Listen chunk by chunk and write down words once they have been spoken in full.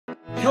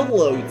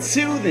Hello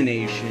to the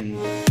nation.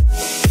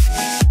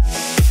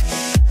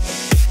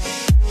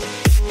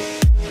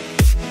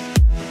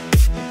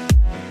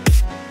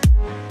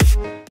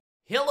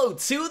 Hello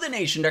to the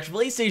nation,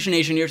 DrPlaystation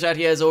Nation here, chat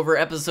guys, over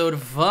episode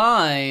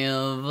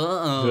 5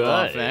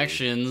 of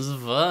Factions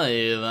 5.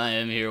 I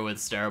am here with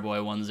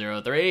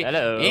Starboy103.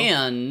 Hello.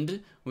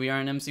 And we are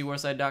on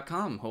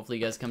mcwarside.com. Hopefully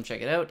you guys come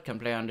check it out, come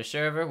play on the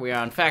server. We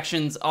are on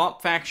Factions,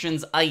 Alt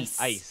Factions Ice.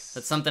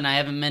 That's something I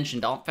haven't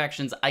mentioned, Alt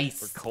Factions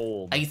Ice. We're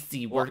cold.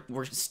 Icy,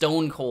 we're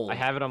stone cold. I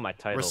have it on my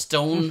title. We're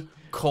stone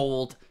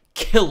cold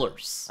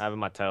killers. I have it on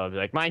my title. I'll be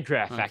like,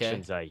 Minecraft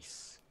Factions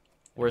Ice.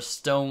 We're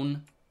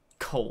stone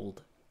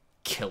cold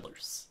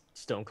killers.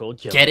 Stone cold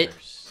killers. Get it?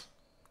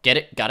 Get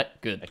it? Got it?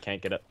 Good. I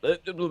can't get up.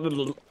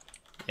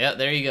 Yeah,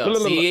 there you go.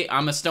 See,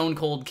 I'm a stone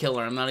cold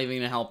killer. I'm not even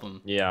gonna help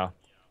him. Yeah.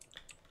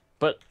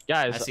 But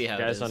guys, I see how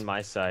it is. on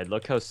my side,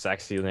 look how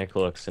sexy Nick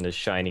looks in his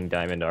shining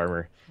diamond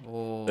armor.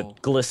 Oh.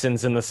 That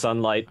glistens in the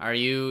sunlight.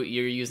 You're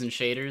using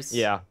shaders?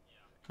 Yeah.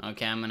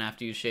 Okay, I'm gonna have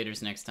to use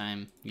shaders next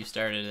time. You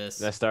started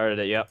this. I started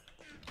it, yep.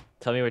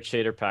 Tell me what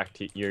shader pack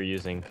you're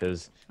using,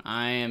 because...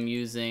 I am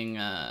using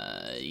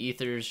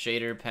Ether's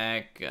shader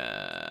pack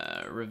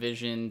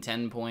revision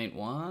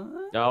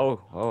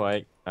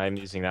 10.1. I'm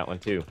using that one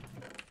too.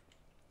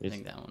 I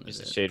think that one is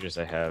the it.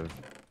 shaders I have.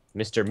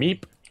 Mr.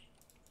 Meep.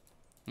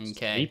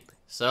 Okay.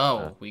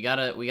 So we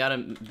gotta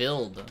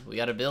build. We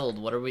gotta build.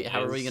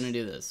 How are we gonna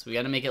do this? We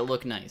gotta make it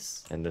look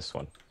nice. And this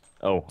one.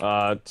 Oh,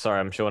 sorry,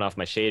 I'm showing off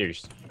my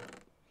shaders.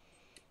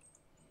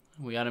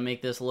 We gotta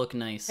make this look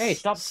nice. Hey,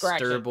 stop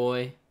scratching.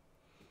 Starboy.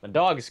 My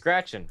dog is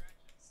scratching.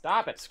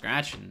 Stop it.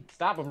 Scratching.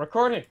 Stop, I'm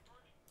recording.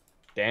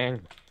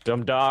 Dang,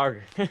 dumb dog.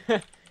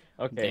 Okay.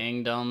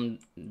 Dang, dumb,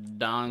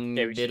 dong,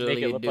 Okay, we should make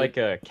it look like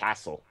a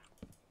castle.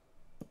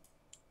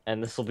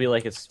 And this will be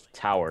like its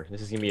tower.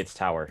 This is gonna be its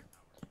tower.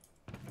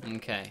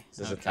 Okay.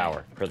 This is a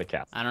tower for the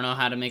castle. I don't know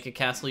how to make a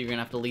castle. You're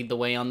gonna have to lead the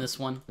way on this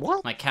one.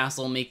 What? My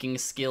castle making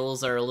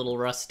skills are a little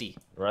rusty.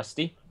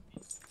 Rusty?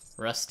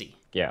 Rusty.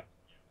 Yeah.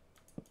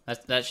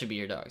 That should be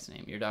your dog's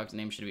name. Your dog's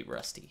name should be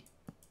Rusty.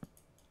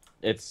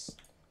 It's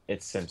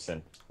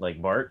Simpson. Like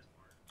Bart.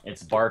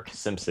 It's Bark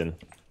Simpson.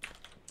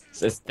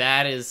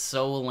 That is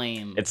so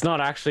lame. It's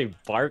not actually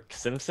Bark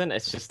Simpson.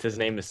 It's just his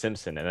name is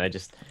Simpson, and I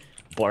just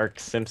Bark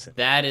Simpson.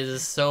 That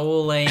is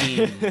so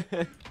lame.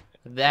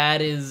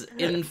 That is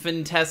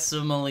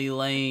infinitesimally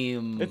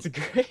lame. It's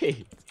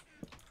great.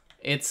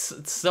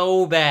 It's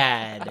so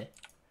bad.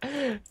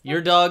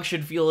 Your dog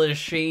should feel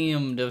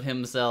ashamed of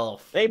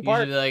himself. Hey,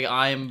 Bart. You should be like,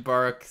 I'm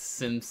Bark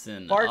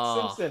Simpson. Bark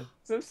Simpson.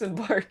 Simpson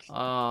Bark.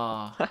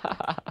 Oh.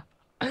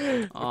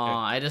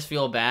 I just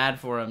feel bad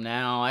for him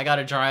now. I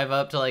gotta drive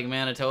up to like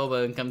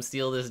Manitoba and come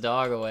steal this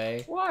dog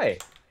away. Why?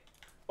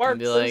 Bark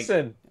be like,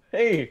 Simpson.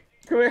 Hey,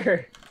 come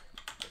here.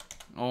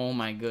 Oh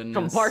my goodness.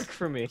 Come bark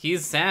for me.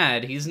 He's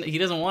sad. He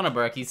doesn't want to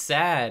bark. He's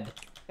sad.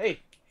 Hey.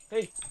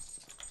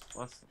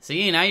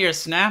 See, now you're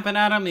snapping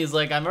at him. He's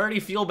like, I already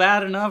feel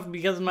bad enough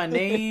because of my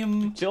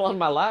name. Chill on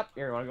my lap.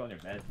 Here, you wanna go on your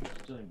bed?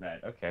 Chill in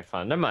bed. Okay,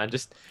 fine. Never mind.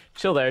 Just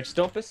chill there. Just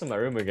don't piss in my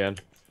room again.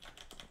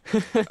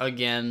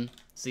 Again.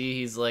 See,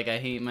 he's like, I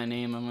hate my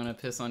name. I'm gonna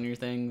piss on your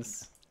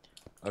things.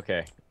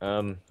 Okay.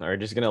 Are we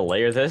just gonna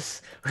layer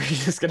this? We're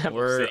just gonna have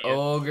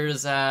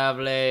ogres have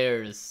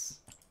layers.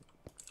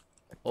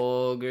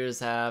 Ogres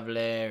have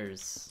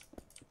layers.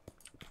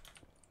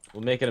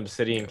 We'll make an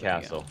obsidian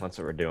castle. That's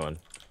what we're doing.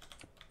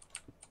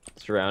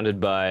 Surrounded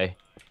by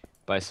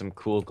some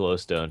cool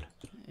glowstone.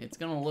 It's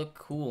gonna look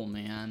cool,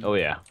 man. Oh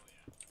yeah.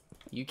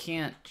 You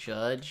can't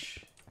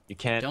judge. You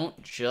can't. Don't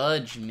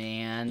judge,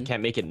 man. You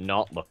can't make it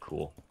not look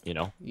cool, you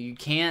know? You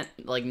can't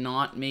like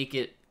not make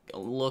it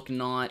look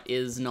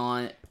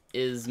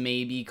is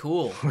maybe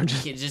cool. You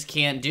just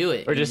can't do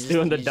it. We're just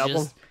doing the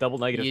double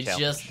negative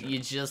challenge. You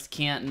just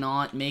can't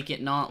not make it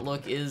not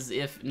look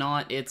if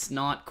not it's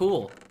not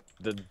cool.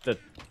 The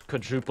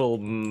quadruple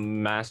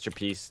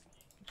masterpiece.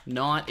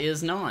 Not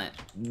is not.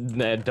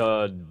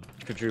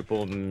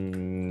 Quadruple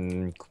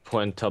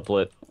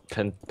quintuplet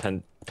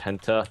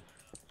penta.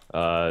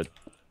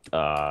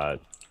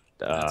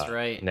 That's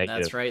right.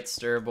 Negative. That's right,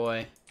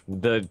 Starboy.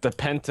 The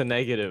penta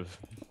negative.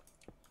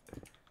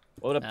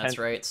 What would a That's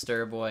right,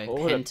 Starboy.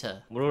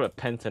 Penta. What would a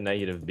penta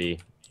negative be?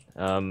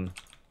 That'd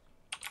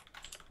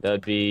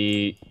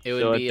be it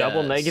would be a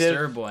double negative.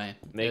 Starboy.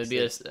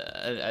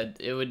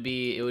 It would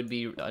be it would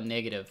be a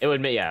negative. It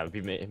would it would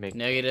be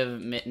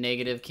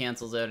negative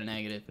cancels out a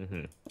negative.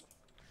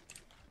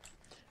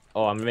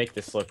 Oh, I'm gonna make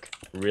this look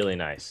really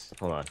nice.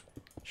 Hold on.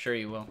 Sure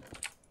you will.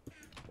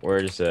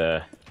 Where's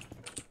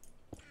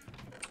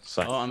Oh,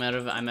 I'm out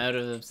of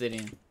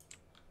obsidian.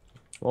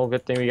 Well,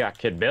 good thing we got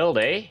kit build,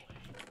 eh?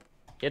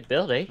 Kit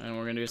build, eh? And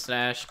we're gonna do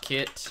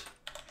 /kit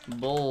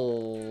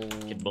bold.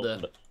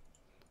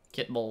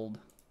 Kit bold.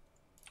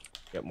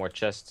 Got more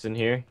chests in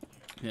here.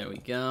 There we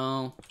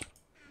go.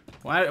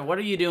 What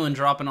are you doing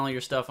dropping all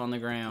your stuff on the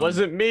ground?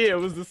 Wasn't me, it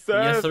was the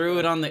server. You threw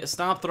it on the...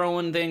 Stop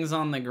throwing things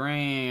on the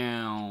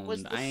ground.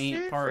 Was the I ain't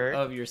server. part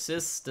of your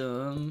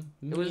system,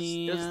 It was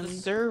the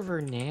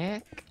server,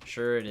 Nick.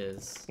 Sure it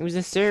is. It was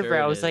a server.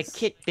 Sure I it was like, is.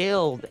 kit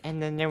build.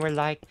 And then they were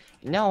like,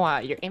 no,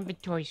 your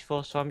inventory's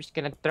full, so I'm just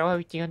gonna throw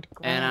everything on the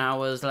ground. And I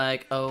was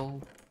like,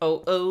 oh,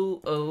 oh,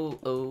 oh, oh,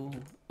 oh,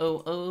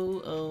 oh,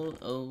 oh, oh,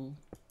 oh.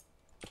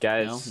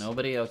 Guys. No,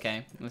 nobody?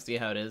 Okay. Let's see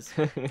how it is.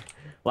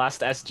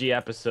 Last SG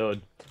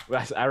episode,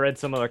 I read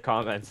some other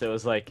comments. It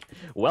was like,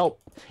 well,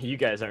 you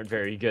guys aren't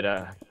very good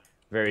rappers.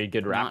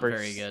 Not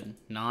very good.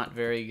 Not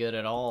very good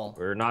at all.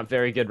 We're not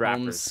very good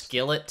rappers.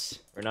 Skillet.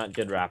 We're not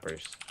good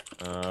rappers.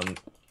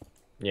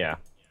 Yeah.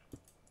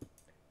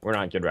 We're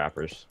not good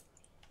rappers.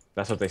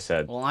 That's what they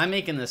said. Well, I'm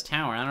making this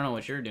tower. I don't know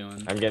what you're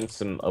doing. I'm getting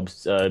some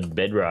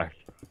bedrock.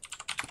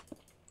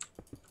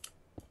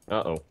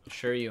 Uh-oh.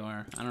 Sure you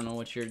are. I don't know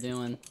what you're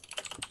doing.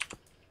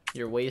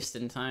 You're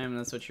wasting time.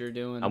 That's what you're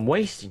doing. I'm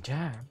wasting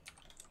time.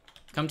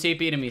 Come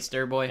TP to me,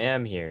 Starboy. I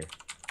am here.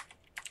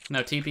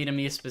 No, TP to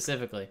me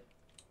specifically.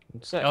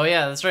 What's that? Oh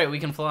yeah, that's right. We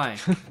can fly.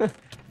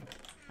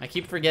 I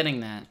keep forgetting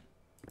that.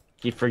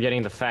 Keep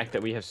forgetting the fact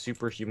that we have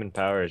superhuman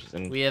powers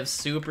and We have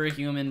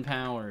superhuman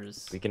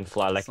powers. we can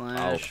fly like Slash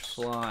owls.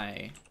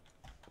 fly.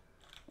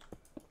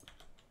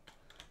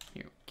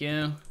 Here we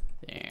go.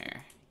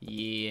 There.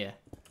 Yeah.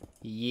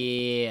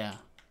 Yeah.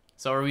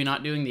 So are we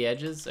not doing the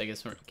edges? I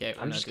guess we're okay.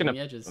 We're I'm not just doing gonna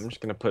the edges. I'm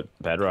just gonna put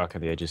bedrock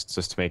on the edges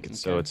just to make it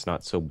so Okay. it's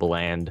not so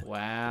bland.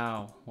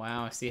 Wow.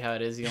 Wow. I see how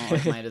it is. You don't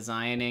like my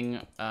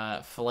designing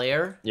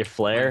flare? Your My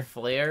flare?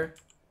 flare?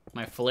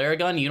 My flare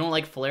gun? You don't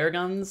like flare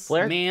guns?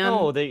 Flare? Man.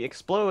 No, they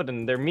explode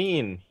and they're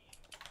mean.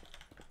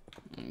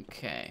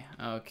 Okay.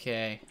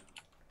 Okay.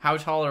 How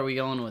tall are we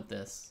going with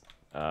this?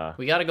 We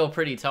We gotta go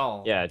pretty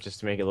tall. yeah, just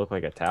to make it look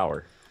like a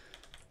tower.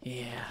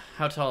 Yeah.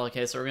 How tall?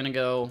 Okay, so we're gonna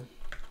go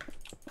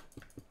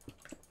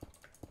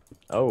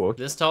Oh,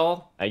 okay. this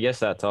tall, I guess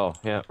that tall.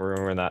 Yeah,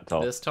 we're that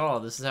tall. this tall.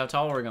 This is how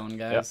tall we're going,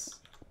 guys.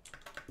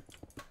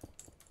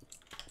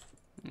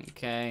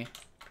 Okay.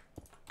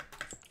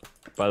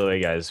 By the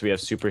way, guys, we have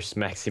super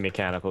smexy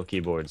mechanical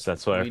keyboards.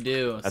 That's why We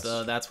do. that's-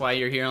 So that's why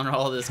you're hearing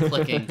all this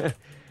clicking.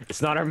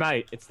 It's not our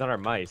mice. It's not our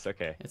mice.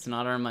 Okay. It's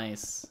not our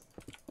mice.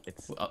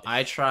 It's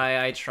I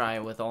try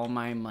with all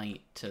my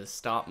might to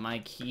stop my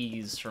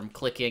keys from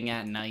clicking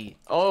at night.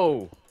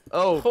 oh.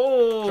 Oh.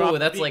 Oh, Drop a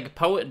that's beat.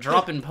 like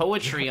dropping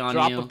poetry on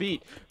Drop you. a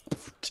beat.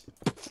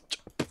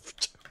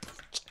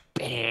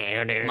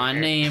 My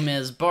name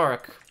is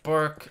Bark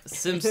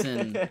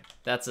Simpson.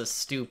 That's a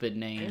stupid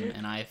name,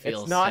 and I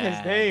feel It's not his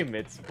sad. name.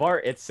 It's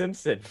Bart. It's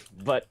Simpson.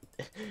 But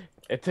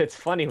it's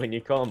funny when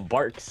you call him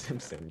Bart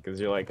Simpson because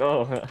you're like,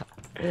 oh,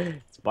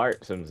 it's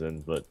Bart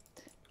Simpson. But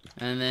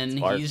And then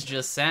Bart. he's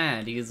just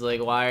sad. He's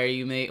like, why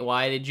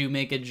did you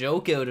make a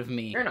joke out of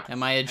me? You're not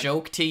Am I a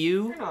joke to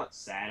you? You're not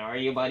sad, are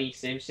you, buddy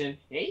Simpson?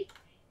 Hey?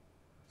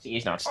 See,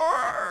 he's not.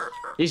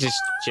 he's just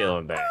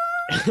chilling back.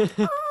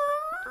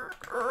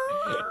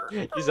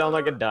 You sound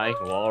like a dying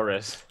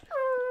walrus.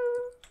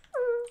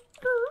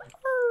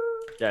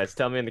 Guys,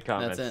 tell me in the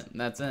comments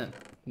That's it.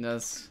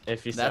 That's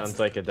if he that's- sounds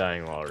like a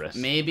dying walrus.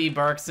 maybe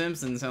Bark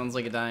Simpson sounds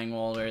like a dying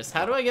walrus.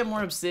 How do I get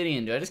more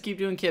obsidian? Do I just keep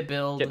doing kit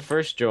build? Get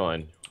first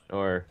join,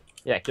 or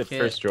yeah, get Kit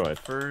first join.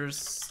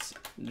 First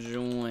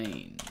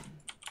join.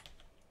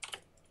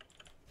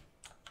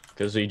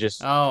 Because we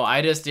just Oh,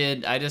 I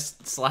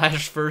just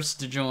slash first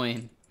to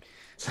join.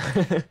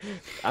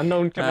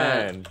 unknown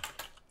command.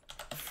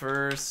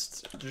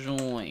 First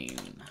join.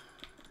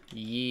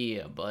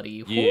 Yeah,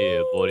 buddy.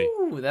 Yeah, buddy.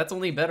 Woo! That's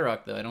only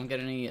bedrock though. I don't get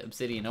any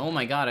obsidian. Oh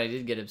my god, I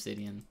did get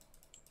obsidian.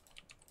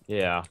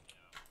 Yeah.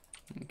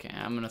 Okay,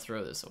 I'm gonna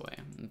throw this away.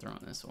 I'm throwing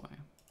this away.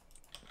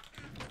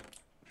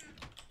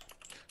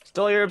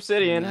 Stole your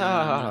obsidian. And then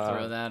Ha I'm ha gonna ha.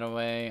 throw that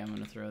away. I'm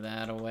gonna throw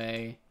that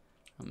away.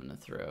 I'm gonna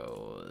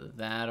throw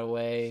that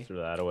away. Throw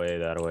that away.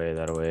 That away.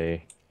 That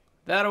away.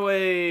 That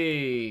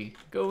away!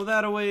 Go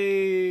that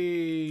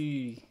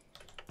away!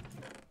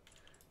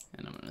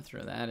 And I'm gonna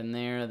throw that in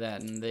there,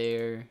 that in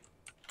there.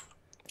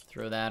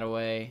 Throw that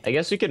away. I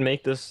guess we could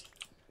make this,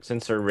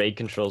 since our raid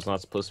control's not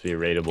supposed to be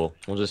raidable.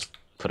 We'll just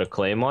put a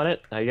claim on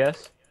it, I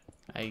guess.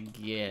 I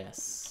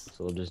guess.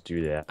 So we'll just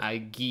do that. I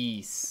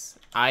geese.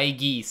 I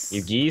geese.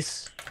 You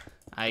geese?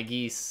 I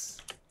geese.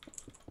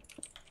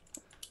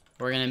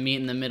 We're gonna meet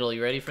in the middle.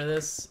 You ready for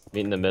this?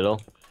 Meet in the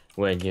middle.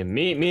 When you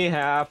meet me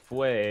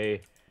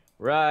halfway,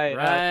 right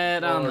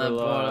Right on the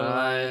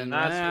borderline.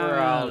 That's where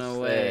I'll I'll stay.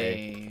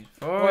 away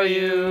for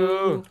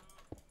you.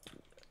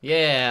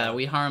 Yeah,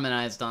 we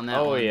harmonized on that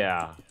Oh one.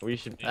 yeah, we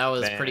should. Be That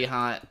was banned. pretty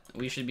hot.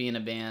 We should be in a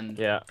band.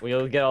 Yeah,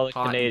 we'll get all the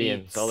Hot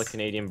Canadians, beats. all the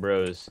Canadian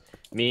bros.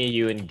 Me,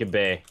 you, and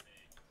Gabe.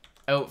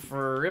 Out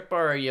for a rip,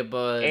 are you,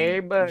 bud? Hey,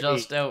 buddy.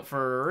 Just out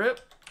for a rip.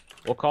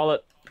 We'll call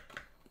it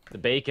the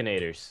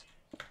Baconators.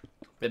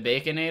 The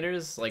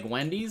Baconators, like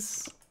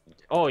Wendy's.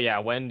 Oh yeah,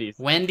 Wendy's.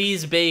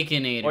 Wendy's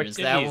Baconators. Or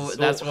Timmy's.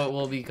 That's what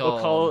we'll be called.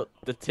 We'll call it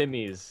the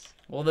Timmies.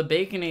 Well, the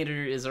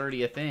Baconator is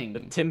already a thing. The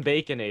Tim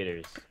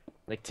Baconators.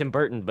 Like Tim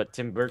Burton, but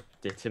Tim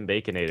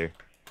Baconator.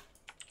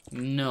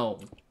 No.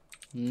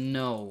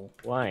 No.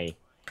 Why?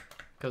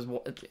 Because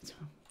It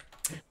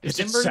is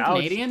Tim just Burton sounds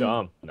Canadian?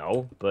 dumb.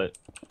 No, but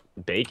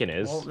Bacon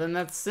is. Well, then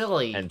that's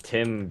silly. And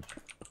Tim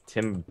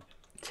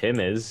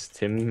is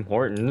Tim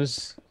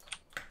Hortons.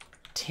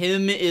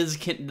 Tim is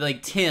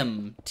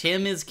Tim.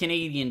 Tim is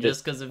Canadian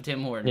just because of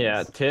Tim Hortons.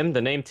 Yeah, Tim.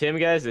 The name Tim,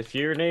 guys. If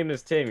your name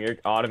is Tim, you're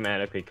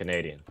automatically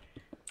Canadian.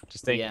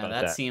 Just think about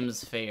that. That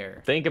seems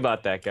fair. Think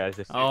about that, guys.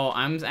 Oh,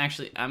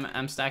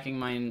 I'm stacking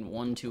mine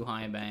one too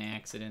high by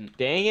accident.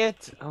 Dang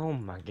it! Oh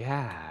my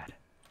god.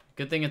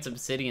 Good thing it's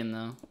obsidian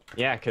though.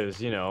 Yeah,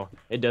 because, you know,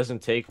 it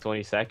doesn't take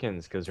 20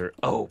 seconds because we're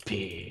OP.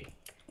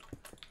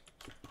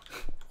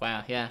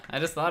 Wow, yeah, I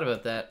just thought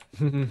about that.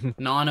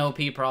 Non-OP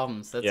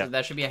problems.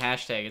 That should be a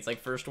hashtag. It's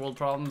like first world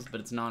problems, but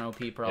it's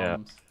non-OP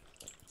problems.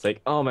 Yeah. It's like,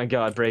 oh my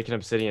god, breaking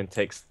obsidian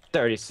takes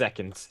 30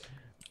 seconds.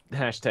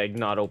 Hashtag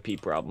not OP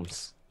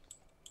problems.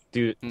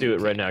 Do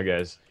it right now,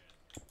 guys.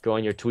 Go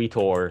on your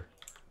Tweetor.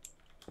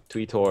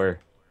 Tweetor.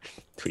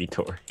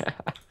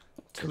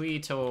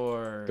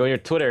 Go on your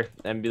Twitter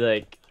and be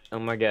like, oh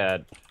my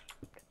god.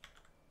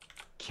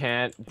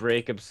 Can't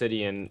break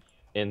obsidian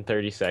in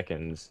 30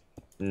 seconds.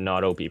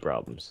 Not OP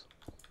problems.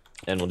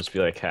 And we'll just be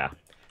like, ha.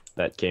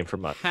 That came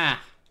from us.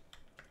 Ha.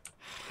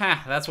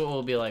 Ha. That's what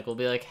we'll be like. We'll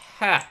be like,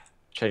 ha.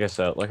 Check us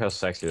out. Look how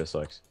sexy this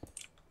looks.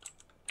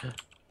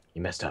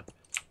 You messed up.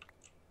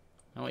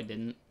 No, I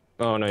didn't.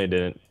 Oh, no, you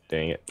didn't.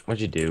 Dang it.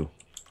 What'd you do?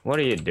 What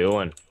are you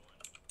doing?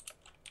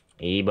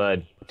 Hey,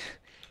 bud.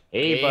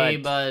 Hey,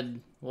 bud.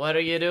 What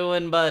are you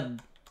doing,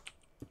 bud?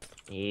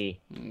 Hey.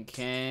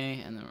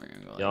 Okay, and then we're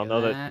gonna go Y'all like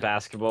know that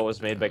basketball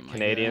was made by Like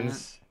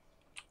Canadians?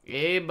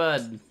 Hey,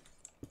 bud.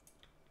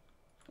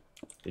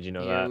 Did you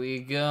know Here that? we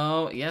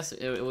go. Yes,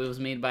 it was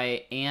made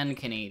by an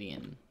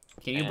Canadian.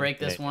 Can you An break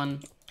this Canadian. one?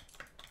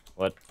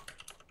 What?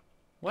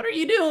 What are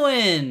you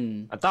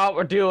doing? I thought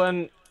we're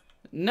doing...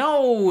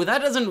 No, that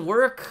doesn't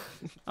work.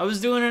 I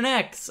was doing an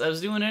X.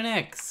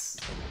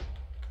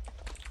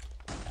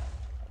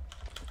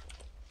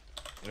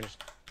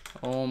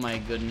 Oh my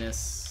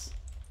goodness.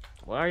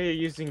 Why are you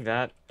using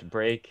that to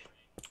break?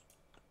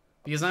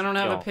 Because I don't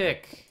have a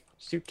pick.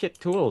 Just do kit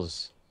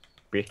tools.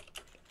 Break.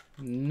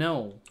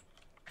 No.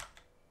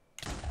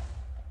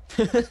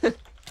 It's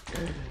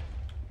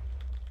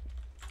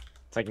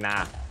like,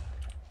 nah.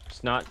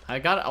 It's not... I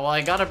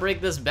gotta break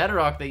this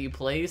bedrock that you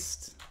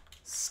placed.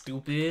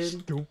 Stupid.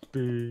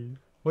 Stupid.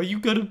 Why you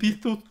gotta be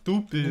so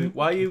stupid?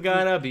 Why you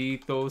gotta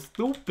be so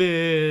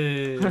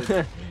stupid?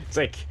 It's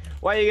like,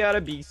 why you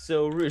gotta be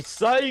so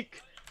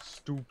psych?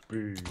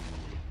 Stupid.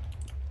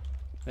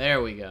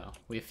 There we go.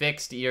 We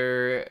fixed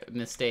your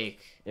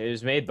mistake. It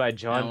was made by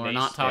John And we're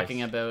not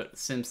talking about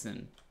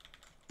Simpson.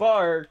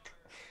 Bark.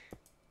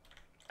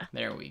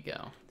 There we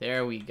go.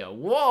 There we go.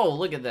 Whoa,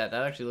 look at that.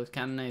 That actually looks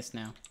kind of nice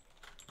now.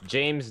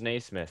 James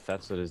Naismith,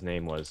 that's what his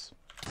name was.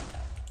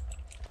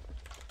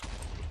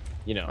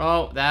 You know.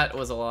 Oh, that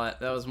was a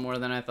lot. That was more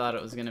than I thought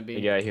it was gonna be.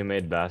 The guy who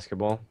made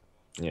basketball?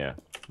 Yeah.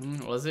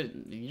 Was it?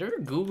 Your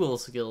Google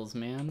skills,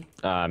 man.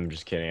 I'm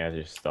just kidding, I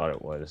just thought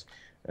it was.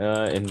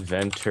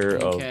 Inventor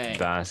of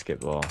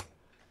basketball.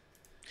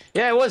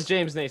 Yeah, it was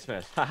James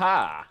Naismith.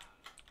 Haha.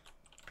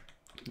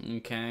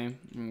 Okay,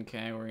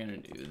 we're gonna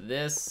do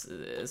this,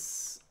 and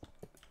this.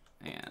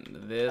 How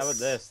about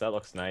this? That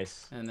looks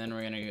nice. And then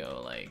we're gonna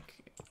go like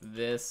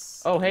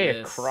this. Oh, hey,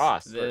 this, a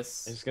cross.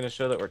 This. I'm just gonna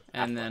show that we're.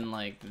 And then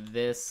like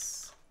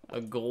this,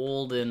 a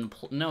golden.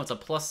 No, it's a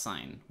plus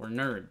sign. We're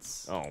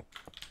nerds. Oh,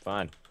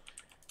 fine.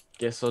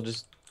 Guess I'll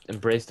just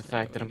embrace the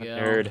fact that I'm a go.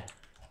 nerd.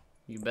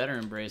 You better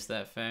embrace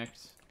that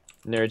fact.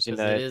 Nerds Because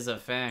unite. it is a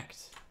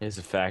fact. It is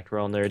a fact. We're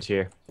all nerds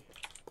here.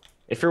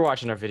 If you're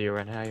watching our video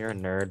right now, you're a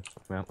nerd.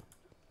 Well.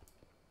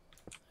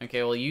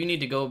 Okay, well, you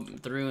need to go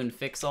through and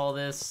fix all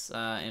this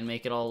and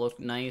make it all look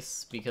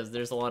nice because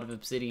there's a lot of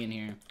obsidian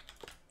here.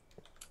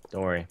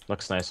 Don't worry.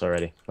 Looks nice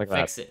already. Look at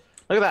that. Fix it.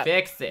 Look at that.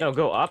 Fix it. No,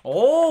 go up.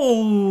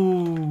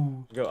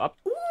 Oh! Go up.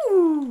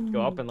 Ooh.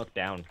 Go up and look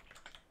down.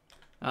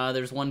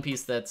 There's one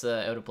piece that's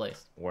out of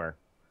place. Where?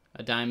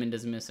 A diamond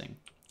is missing.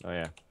 Oh,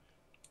 yeah.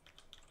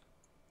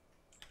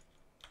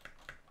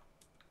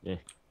 Yeah.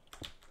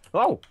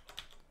 Oh!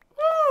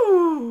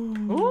 Ooh!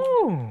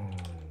 Ooh!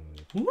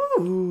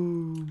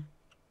 Ooh!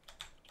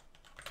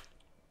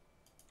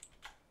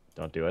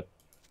 Don't do it.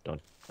 Don't.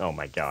 Oh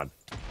my god.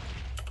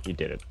 He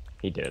did it.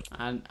 He did it.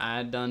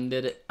 I done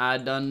did it. I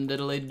done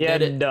diddly Yeah,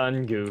 did it.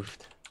 done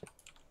goofed.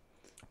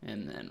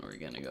 And then we're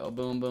gonna go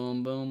boom,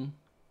 boom, boom.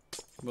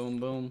 Boom,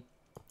 boom.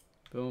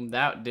 Boom.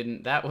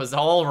 That was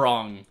all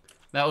wrong.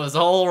 That was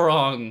all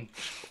wrong.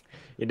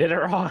 You did it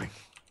wrong.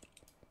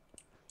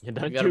 You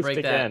done You gotta goofed break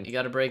again. that. You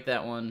gotta break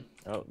that one.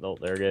 Oh, no,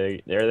 there they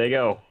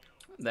go.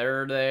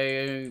 There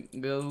they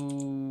go.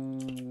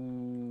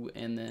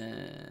 And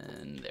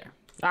then there.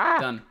 Ah!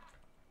 Done.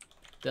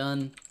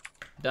 Done.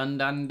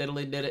 Done,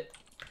 diddly did it.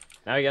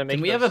 Now you gotta make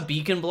Can we have a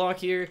beacon block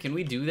here? Can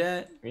we do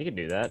that? You can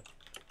do that.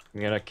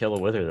 You gotta kill a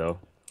wither, though.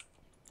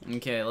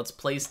 Okay, let's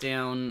place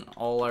down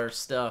all our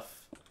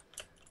stuff.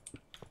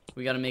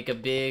 We gotta make a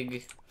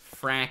big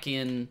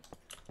frackin'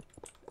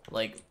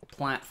 like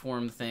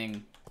platform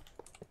thing.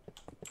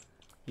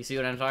 You see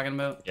what I'm talking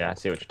about? Yeah, I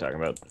see what you're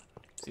talking about.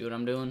 See what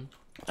I'm doing?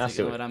 I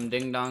see what I'm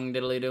ding dong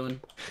diddly doing?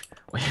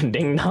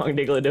 Ding dong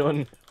diggly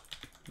doing.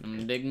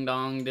 I'm ding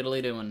dong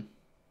diddly doing.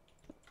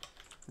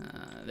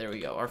 There we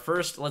go. Our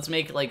first, let's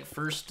make like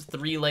first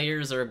 3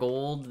 layers are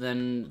gold,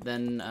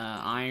 then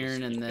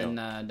iron, and then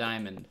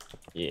diamond.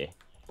 Yeah.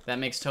 That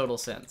makes total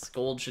sense.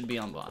 Gold should be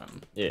on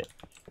bottom. Yeah.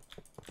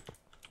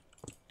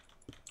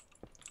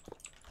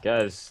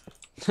 Guys,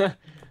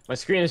 my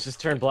screen has just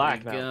turned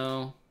black There we now.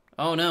 go.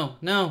 Oh no,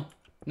 no,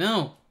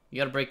 no! You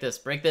gotta break this.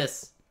 Break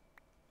this.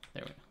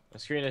 There we go. My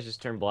screen has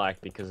just turned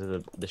black because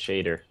of the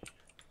shader.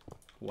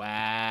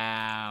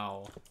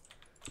 Wow.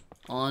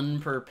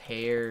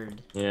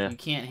 Unprepared. Yeah. You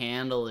can't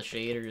handle the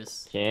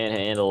shaders. Can't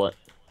handle it.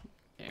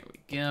 There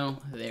we go.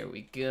 There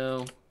we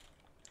go.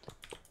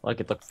 Look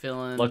at the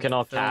Filling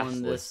all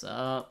castly. this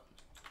up.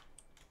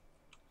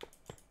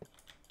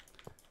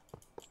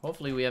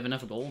 Hopefully we have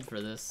enough gold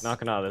for this. Not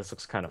gonna lie, this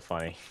looks kind of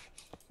funny.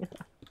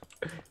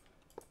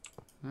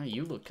 Oh,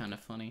 you look kind of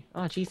funny.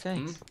 Oh, gee,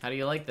 thanks. How do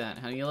you like that?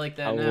 How do you like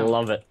that I now?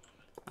 love it.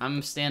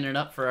 I'm standing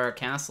up for our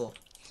castle.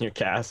 Your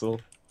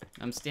castle.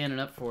 I'm standing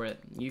up for it.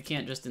 You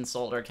can't just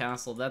insult our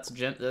castle. That's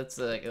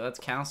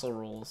castle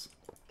rules.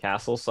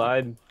 Castle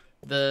side?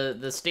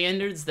 The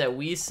standards that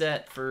we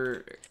set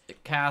for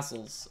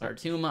castles are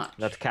too much.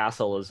 That's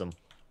castleism.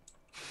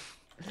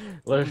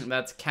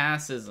 That's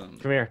cassism.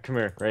 Come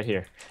here, right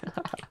here.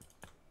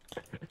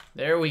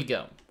 There we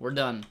go. We're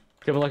done.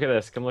 Come look at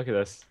this, come look at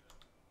this.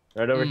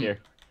 Right over here.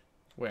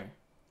 Where?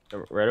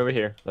 Right over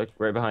here. Look,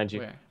 right behind you.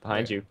 Where?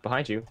 Behind Where? you,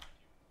 behind you.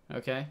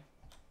 Okay.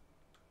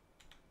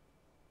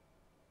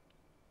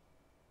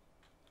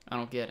 I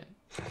don't get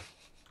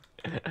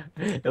it.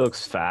 It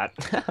looks fat.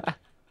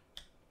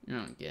 I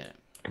don't get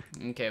it.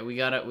 Okay, we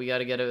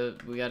gotta get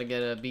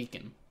a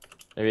beacon.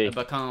 Maybe. A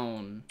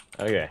beacon.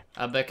 Okay.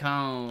 A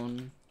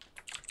beacon.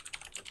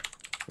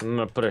 I'm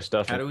gonna put our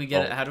stuff How in. do we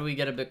get it? How do we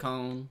get a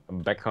beacon? A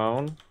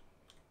beacon?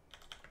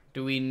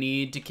 Do we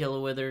need to kill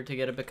a wither to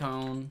get a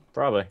beacon?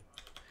 Probably.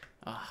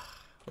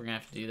 We're gonna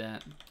have to do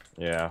that.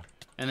 Yeah.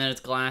 And then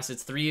it's glass.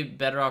 It's 3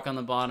 bedrock on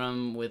the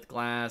bottom with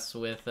glass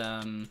with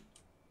oh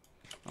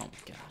my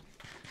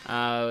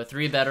god.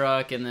 3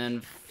 bedrock and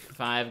then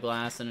 5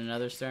 glass and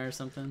another star or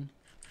something.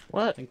 I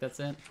What? think that's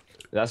it.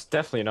 That's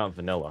definitely not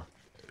vanilla.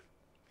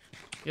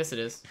 Yes, it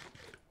is.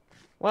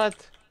 What?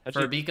 How'd For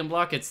you... a beacon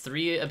block, it's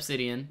 3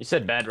 obsidian. you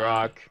said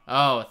bedrock.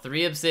 Oh,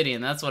 3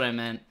 obsidian. That's what I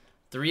meant.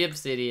 3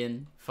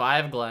 obsidian,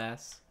 5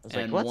 glass, I was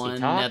like, and what's 1 he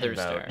talking nether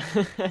about?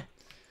 star.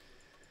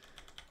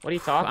 What are you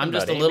talking about? I'm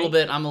just a little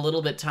bit. I'm a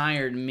little bit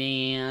tired,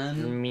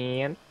 man.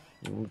 Man.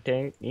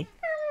 You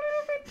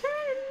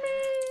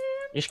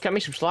should cut me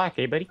some slack,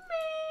 eh, buddy?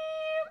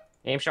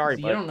 I'm sorry,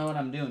 You bud. don't know what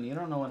I'm doing. You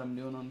don't know what I'm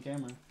doing on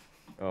camera.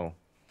 Oh.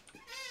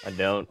 I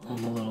don't.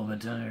 I'm a little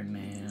bit tired,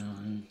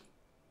 man.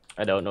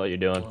 I don't know what you're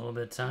doing. A little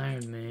bit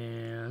tired,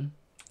 man.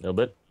 A little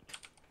bit.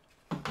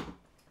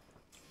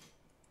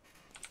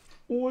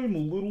 I'm a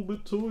little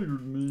bit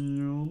tired,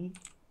 man.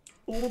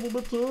 A little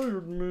bit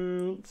tired,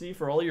 man. See,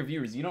 for all your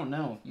viewers, you don't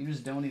know. You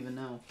just don't even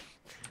know.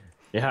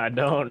 Yeah, I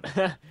don't.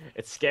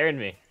 It's scaring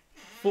me.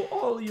 For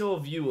all your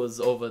viewers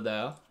over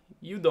there,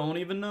 you don't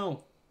even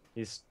know.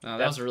 He's. Oh,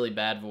 that was a really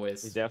bad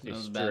voice. He's definitely That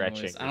was a bad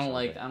stretching voice. or I don't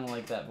like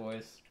something. that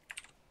voice.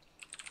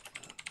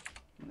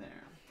 There.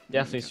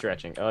 Definitely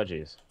stretching. Oh,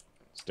 jeez.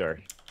 It's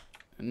dark.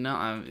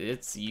 No,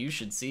 it's you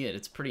should see it.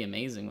 It's pretty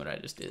amazing what I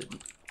just did.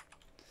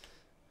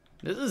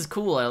 This is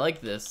cool. I like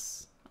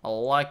this. I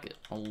like it.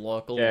 I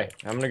like it. Okay,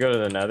 I'm gonna go to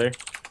the nether.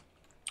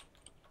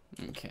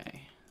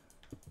 Okay.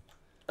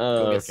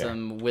 Oh, Go get okay.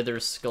 some wither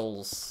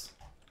skulls.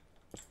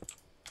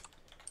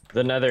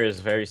 The nether is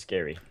very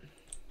scary.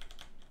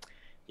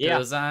 Yeah.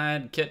 Cause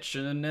I'd catch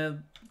a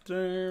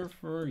nether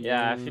for you.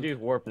 Yeah, if you do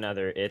warp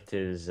nether, it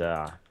is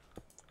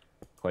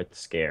quite the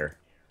scare.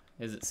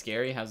 Is it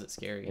scary? How's it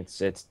scary?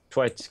 It's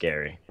quite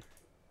scary.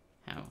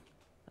 How?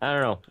 I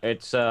don't know.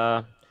 It's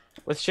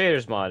with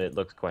shaders mod, it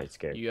looks quite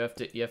scary. You have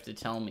to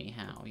tell me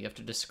how. You have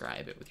to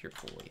describe it with your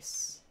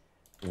voice.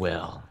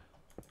 Well,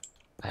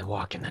 I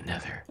walk in the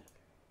nether,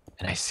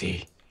 and I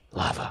see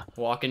lava.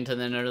 Walk into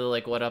the nether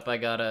like, what up? I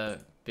got a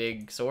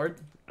big sword.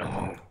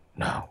 Oh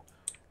no!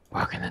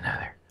 Walk in the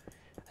nether.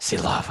 I see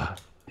lava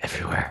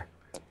everywhere.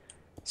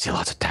 See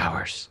lots of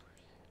towers,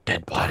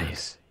 dead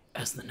bodies,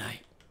 As the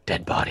night,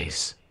 dead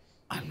bodies.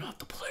 I'm not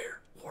the player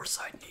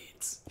Warside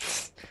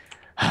needs.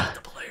 I'm not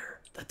the player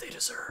that they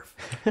deserve.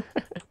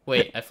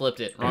 Wait, I flipped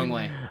it. Wrong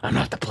way. I'm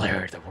not the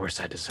player that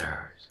Warside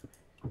deserves.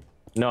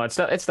 No, it's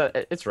not. It's not.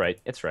 It's right.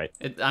 It's right.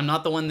 I'm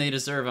not the one they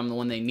deserve. I'm the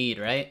one they need,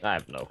 right? I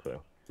have no clue.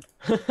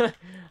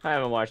 I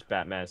haven't watched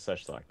Batman in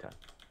such a long time.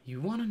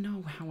 You want to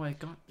know how I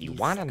got these You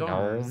wanna know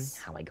scars?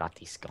 how I got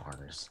these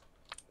scars?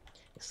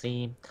 You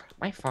see,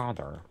 my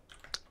father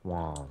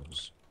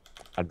was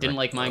a Didn't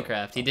like drifter.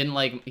 Minecraft. He didn't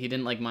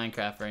like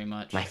Minecraft very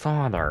much. My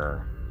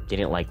father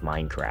didn't like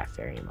Minecraft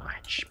very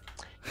much.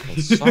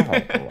 And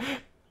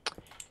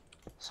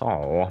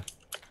so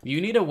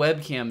You need a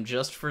webcam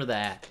just for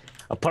that.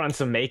 I'll put on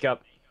some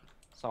makeup.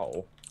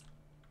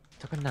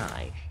 took a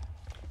knife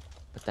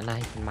Put the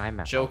knife in my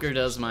mouth. Joker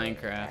does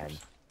Minecraft.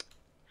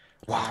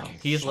 Wow.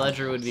 Heath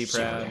Ledger would be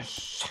proud.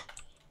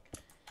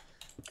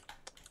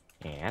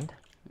 And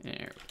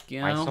There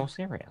we why so go.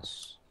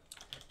 serious?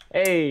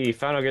 Hey,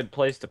 found a good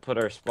place to put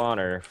our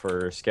spawner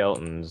for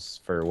skeletons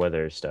for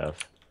wither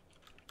stuff.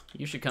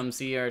 You should come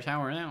see our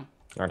tower now.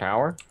 Our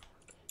tower?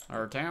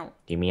 Our tower.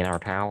 Do you mean our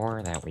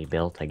tower that we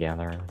built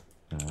together?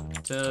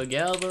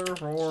 Together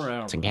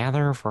forever.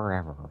 Together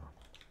forever.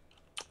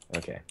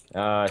 Okay.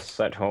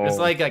 Set home. It's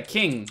like a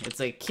king. It's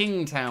a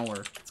king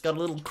tower. It's got a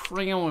little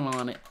crayon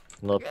on it.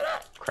 Little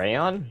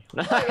crayon?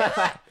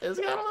 It's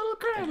got a little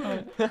crayon on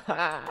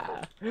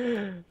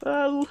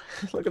it.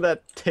 Look at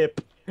that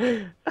tip.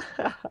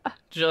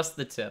 Just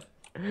the tip.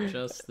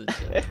 Just the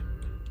tip.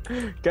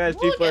 Guys,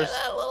 Look people at are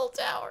that little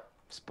tower.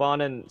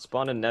 spawning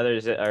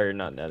nethers, or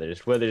not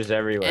nethers, withers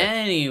everywhere.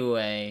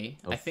 Anyway,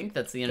 I think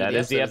that's the end of the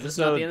episode. Is this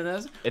not the end of the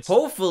episode? It's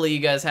Hopefully you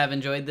guys have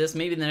enjoyed this.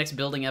 Maybe the next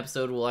building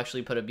episode we'll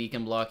actually put a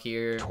beacon block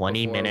here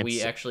 20 before minutes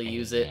we actually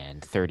use it.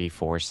 and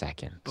 34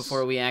 seconds.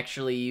 Before we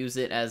actually use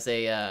it as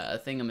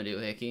a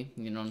thingamadoohickey.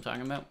 You know what I'm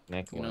talking about?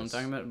 Nicholas. You know what I'm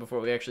talking about? Before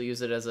we actually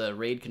use it as a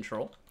raid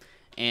control.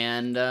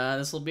 And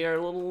this will be our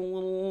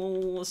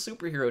little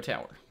superhero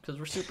tower, because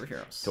we're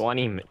superheroes.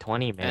 20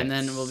 minutes. And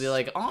then we'll be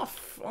like,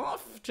 off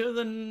to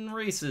the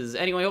races.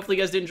 Anyway, hopefully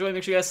you guys did enjoy.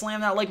 Make sure you guys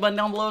slam that like button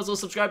down below, as well as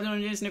subscribe to the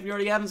notification if you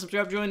already haven't.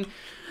 Subscribe, join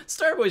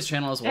Starboy's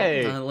channel as well.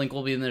 Hey. The link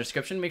will be in the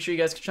description. Make sure you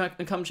guys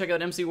come check out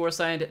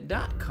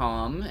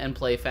mcwarside.com and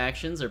play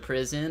factions or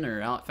prison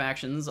or out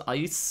factions,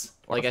 ice.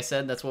 Like I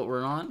said, that's what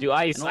we're on. Do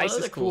ice. And all Ice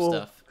other is cool cool.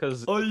 stuff.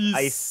 Because Ice.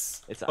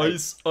 ice. It's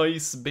ice.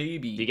 Ice,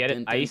 baby. Do you get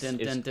it? Ice is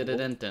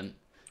cool.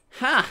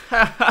 Ha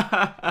ha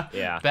ha ha.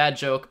 Yeah. Bad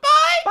joke. Bye.